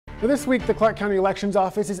Well, this week, the Clark County Elections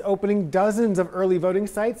Office is opening dozens of early voting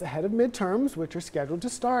sites ahead of midterms, which are scheduled to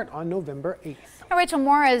start on November 8th. Now, Rachel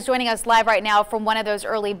Moore is joining us live right now from one of those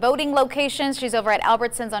early voting locations. She's over at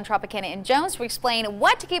Albertsons on Tropicana and Jones to explain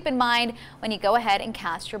what to keep in mind when you go ahead and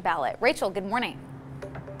cast your ballot. Rachel, good morning.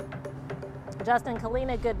 Justin,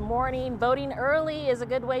 Kalina, good morning. Voting early is a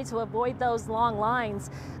good way to avoid those long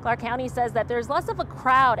lines. Clark County says that there's less of a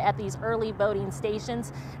crowd at these early voting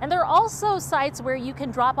stations, and there are also sites where you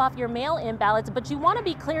can drop off your mail-in ballots, but you want to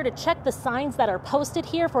be clear to check the signs that are posted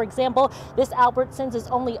here. For example, this Albertsons is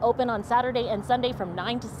only open on Saturday and Sunday from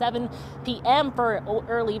 9 to 7 p.m. for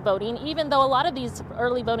early voting, even though a lot of these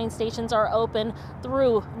early voting stations are open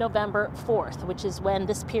through November 4th, which is when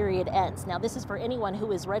this period ends. Now, this is for anyone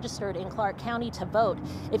who is registered in Clark County to vote.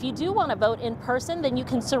 If you do want to vote in person, then you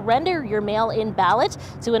can surrender your mail-in ballot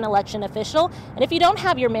to an election official. And if you don't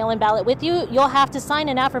have your mail-in ballot with you, you'll have to sign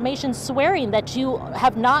an affirmation swearing that you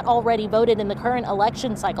have not already voted in the current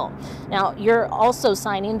election cycle. Now, you're also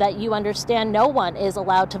signing that you understand no one is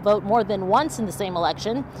allowed to vote more than once in the same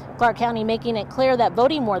election. Clark County making it clear that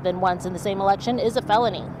voting more than once in the same election is a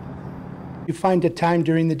felony. You find a time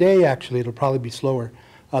during the day, actually, it'll probably be slower.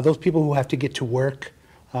 Those people who have to get to work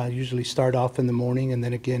usually start off in the morning, and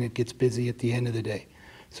then again it gets busy at the end of the day.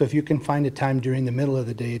 So if you can find a time during the middle of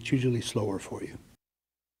the day, it's usually slower for you.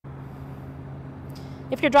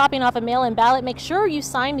 If you're dropping off a mail-in ballot, make sure you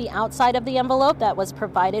sign the outside of the envelope that was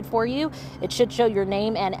provided for you. It should show your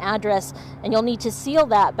name and address, and you'll need to seal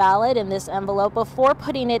that ballot in this envelope before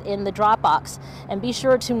putting it in the drop box. And be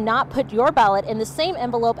sure to not put your ballot in the same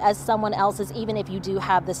envelope as someone else's, even if you do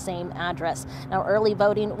have the same address. Now, early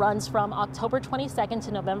voting runs from October 22nd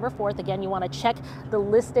to November 4th. Again, you want to check the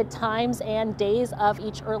listed times and days of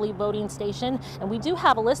each early voting station, and we do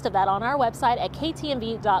have a list of that on our website at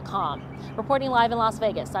ktmv.com. Reporting live in Las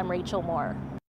Vegas, I'm Rachel Moore.